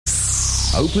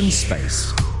Open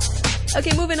Space.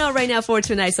 Okay, moving on right now for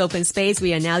tonight's Open Space.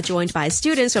 We are now joined by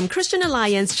students from Christian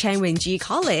Alliance Chan Wing Ji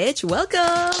College.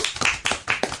 Welcome.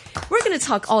 We're going to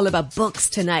talk all about books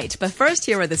tonight, but first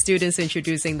here are the students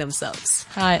introducing themselves.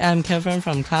 Hi, I'm Kevin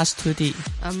from Class 2D.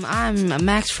 I'm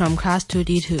Max from Class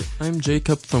 2D2. I'm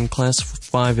Jacob from Class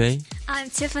 5A. I'm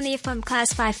Tiffany from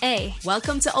Class 5A.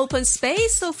 Welcome to Open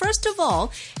Space. So first of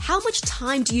all, how much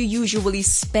time do you usually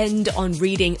spend on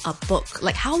reading a book?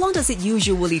 Like, how long does it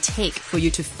usually take for you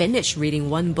to finish reading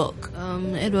one book?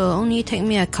 It will only take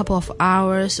me a couple of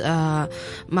hours. The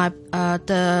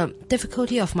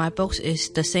difficulty of my books is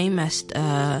the same as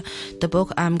the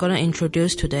book I'm going to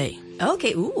introduce today.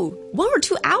 Okay, 1 or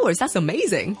 2 hours. That's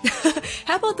amazing.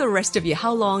 How about the rest of you?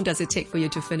 How long does it take for you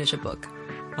to finish a book?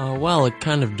 Well, it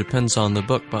kind of depends on the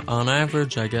book, but on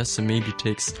average, I guess it maybe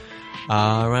takes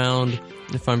around,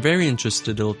 if I'm very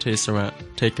interested, it'll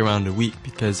take around a week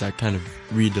because I kind of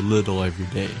read a little every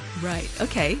day. Right,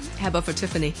 okay. How about for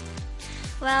Tiffany?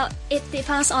 Well, it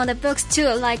depends on the books too.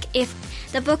 Like, if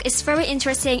the book is very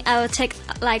interesting, I will take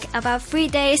like about 3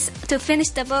 days to finish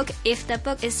the book. If the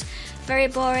book is very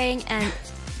boring and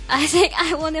I think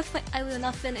I will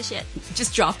not finish it.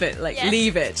 Just drop it,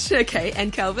 leave it. Okay,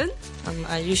 and Kelvin?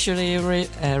 I usually read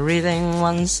reading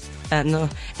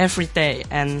every day,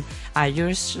 and I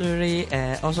usually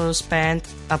also spend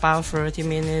about 30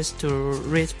 minutes to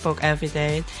read book every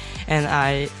day, and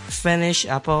I finish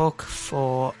a book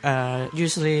for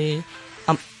usually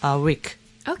a week.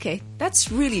 Okay,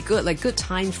 that's really good, good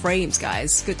time frames,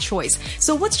 guys. Good choice.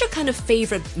 So what's your kind of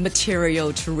favorite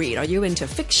material to read? Are you into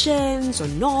fictions or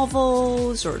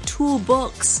novels or tool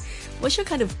books? What's your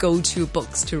kind of go-to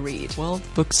books to read? Well,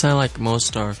 books I like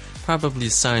most are probably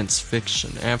science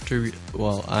fiction.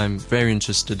 I'm very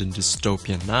interested in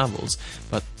dystopian novels,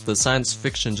 but the science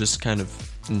fiction just kind of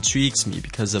intrigues me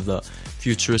because of the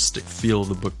futuristic feel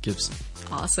the book gives me.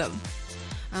 Awesome.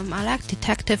 I like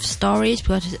detective stories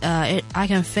because I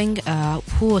can think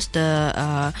who was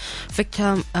the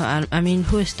victim.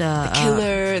 Who is the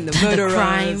killer and the murderer, the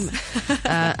crime.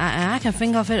 I can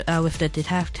think of it with the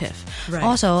detective. Right.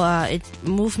 Also, it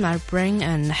moves my brain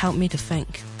and help me to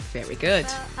think. Very good.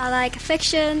 I like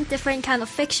fiction, different kind of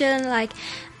fiction. Like,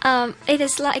 it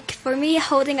is like for me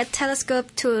holding a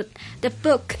telescope to the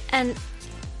book and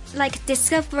like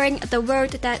discovering the world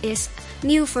that is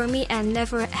new for me and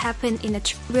never happened in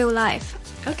real life.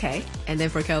 Okay, and then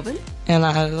for Kelvin? And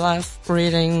I love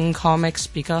reading comics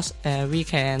because we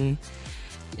can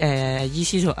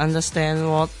easy to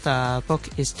understand what the book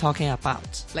is talking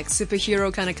about. Like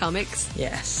superhero kind of comics?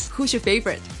 Yes. Who's your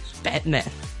favorite? Batman.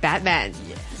 Batman.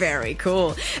 Yes. Very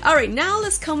cool. All right, now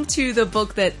let's come to the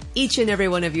book that each and every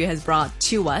one of you has brought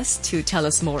to us to tell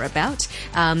us more about.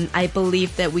 I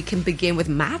believe that we can begin with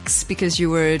Max because you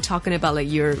were talking about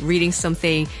you're reading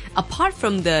something apart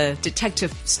from the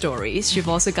detective stories. You've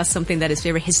also got something that is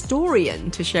very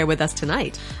historian to share with us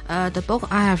tonight. The book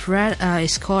I have read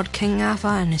is called King Arthur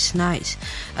and His Knights.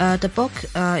 The book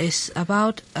is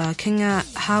about how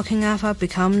King Arthur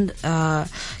became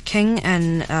king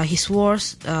and his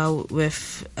wars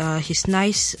with his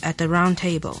knights at the Round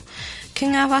Table.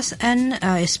 King Arthur's end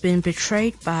is being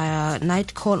betrayed by a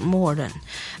knight called Mordred.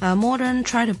 Mordred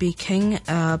tried to be king,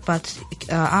 but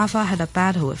Arthur had a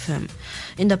battle with him.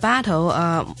 In the battle,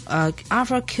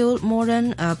 Arthur killed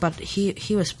Mordred, but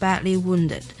he was badly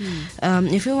wounded.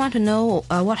 If you want to know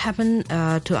what happened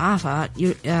to Arthur,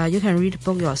 you can read the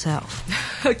book yourself.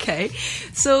 Okay.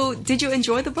 So, did you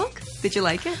enjoy the book? Did you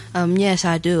like it? Yes,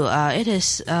 I do. It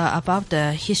is about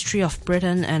the history of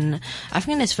Britain, and I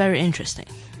think it's very interesting.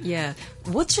 Yeah.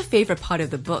 What's your favorite part of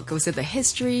the book? Was it the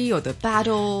history or the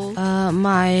battle?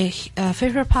 My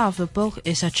favorite part of the book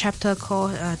is a chapter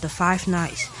called The Five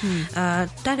Knights.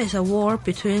 That is a war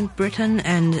between Britain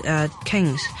and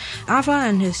kings. Arthur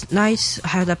and his knights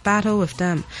had a battle with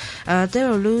them. They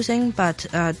were losing, but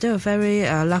they were very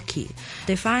lucky.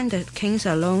 They find the kings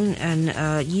alone and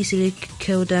easily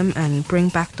kill them and bring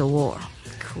back the war.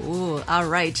 Cool. All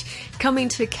right. Coming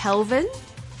to Kelvin.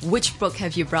 Which book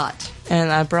have you brought?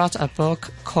 And I brought a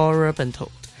book called Rebenthold.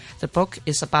 The book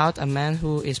is about a man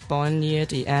who is born near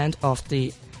the end of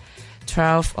the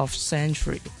 12th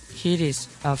century. He is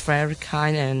a very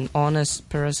kind and honest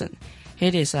person. He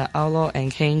is an outlaw,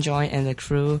 and King John and the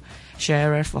cruel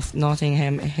sheriff of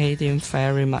Nottingham hate him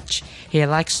very much. He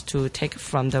likes to take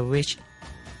from the rich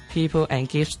people and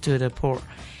gives to the poor.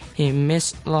 He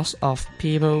meets lots of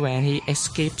people when he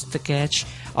escapes the catch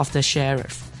of the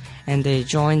sheriff, and they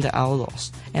join the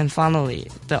outlaws. And finally,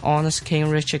 the honest King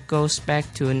Richard goes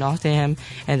back to Nottingham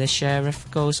and the sheriff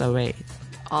goes away.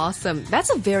 Awesome. That's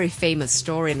a very famous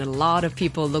story, and a lot of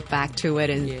people look back to it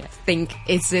and think,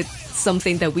 is it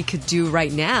something that we could do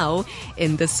right now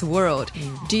in this world?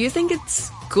 Do you think it's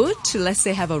good to, let's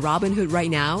say, have a Robin Hood right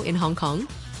now in Hong Kong?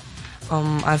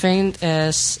 I think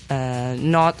there's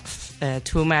not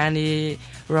too many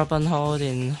Robin Hood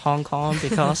in Hong Kong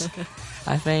because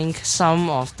I think some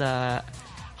of the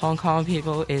Hong Kong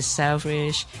people is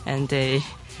selfish and they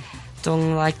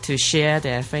don't like to share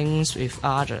their things with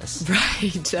others.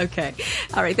 Right, okay.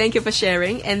 All right, thank you for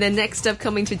sharing. And then next up,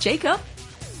 coming to Jacob.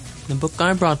 The book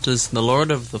I brought is The Lord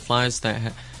of the Flies.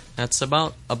 That's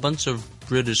about a bunch of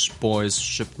British boys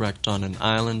shipwrecked on an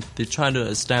island. They try to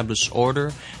establish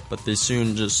order, but they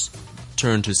soon just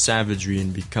turn to savagery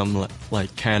and become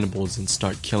like cannibals and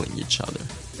start killing each other.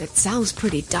 It sounds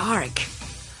pretty dark.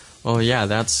 Oh yeah,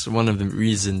 that's one of the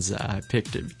reasons I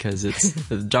picked it, because it's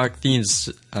the dark themes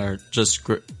are just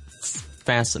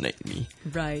fascinate me.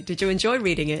 Right. Did you enjoy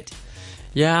reading it?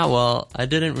 Yeah, well, I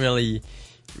didn't really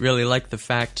like the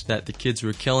fact that the kids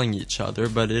were killing each other,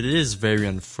 but it is very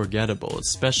unforgettable,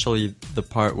 especially the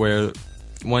part where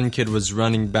one kid was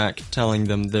running back telling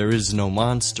them there is no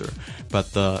monster,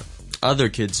 but the other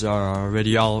kids are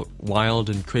already all wild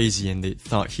and crazy and they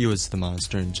thought he was the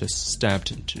monster and just stabbed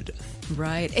him to death.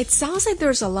 Right. It sounds like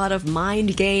there's a lot of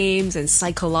mind games and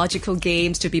psychological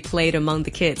games to be played among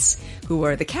the kids who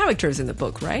are the characters in the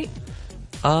book, right?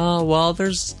 Well,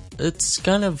 it's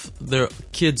kind of their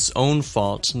kids' own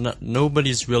fault.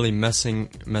 Nobody's really messing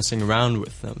around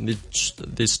with them.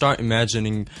 They start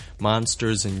imagining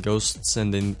monsters and ghosts,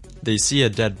 and then they see a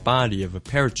dead body of a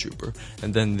paratrooper,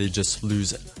 and then they just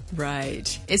lose it.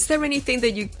 Right. Is there anything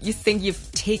that you think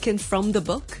you've taken from the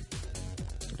book?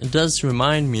 It does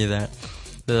remind me that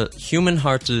the human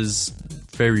heart is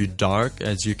very dark,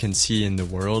 as you can see in the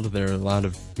world. There are a lot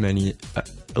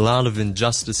of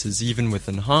injustices, even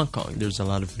within Hong Kong. There's a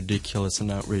lot of ridiculous and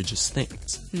outrageous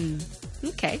things.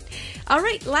 Okay. All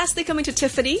right. Lastly, coming to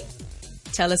Tiffany.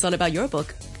 Tell us all about your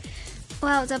book.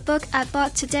 Well, the book I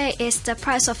bought today is The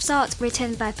Price of Salt,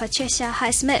 written by Patricia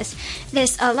Highsmith. It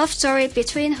is a love story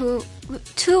between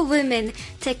two women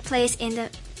take place in the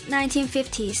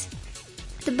 1950s.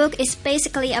 The book is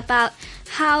basically about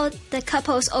how the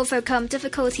couples overcome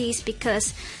difficulties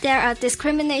because there are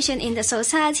discrimination in the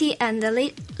society and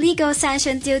the legal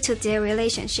sanction due to their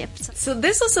relationships. So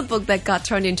this was a book that got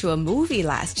turned into a movie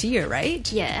last year,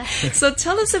 right? Yeah. So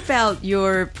tell us about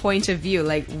your point of view.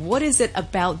 Like, what is it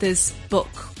about this book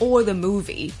or the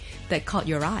movie that caught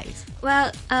your eyes?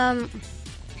 Well,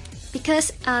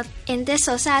 because in this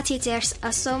society there's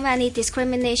so many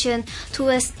discrimination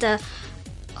towards the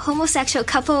homosexual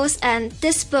couples, and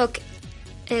this book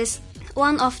is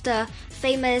one of the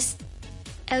famous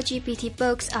LGBT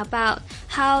books about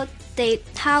how the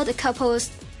couples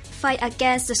fight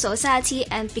against the society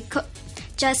and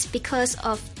just because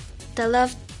of the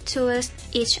love towards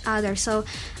each other. So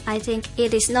I think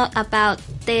it is not about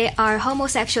they are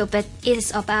homosexual, but it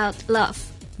is about love.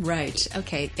 Right.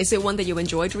 Okay. Is it one that you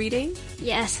enjoyed reading?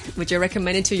 Yes. Would you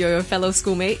recommend it to your fellow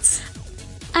schoolmates?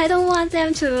 I don't want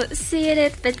them to see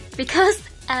it, but because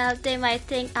they might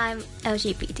think I'm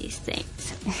LGBT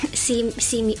things,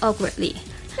 see me awkwardly.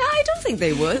 I don't think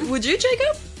they would. Would you,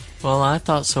 Jacob? Well, I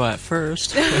thought so at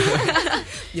first.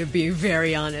 You're being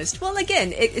very honest. Well,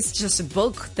 again, it's just a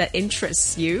book that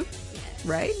interests you.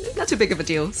 Right? Not too big of a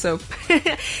deal, so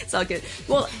it's all good.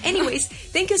 Well, anyways,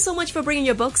 thank you so much for bringing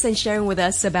your books and sharing with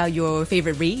us about your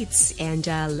favorite reads. And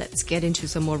let's get into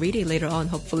some more reading later on,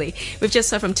 hopefully. We've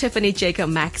just heard from Tiffany, Jacob,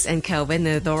 Max, and Kelvin.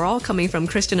 They're all coming from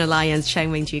Christian Alliance,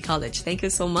 Chang Wing Ji College. Thank you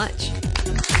so much.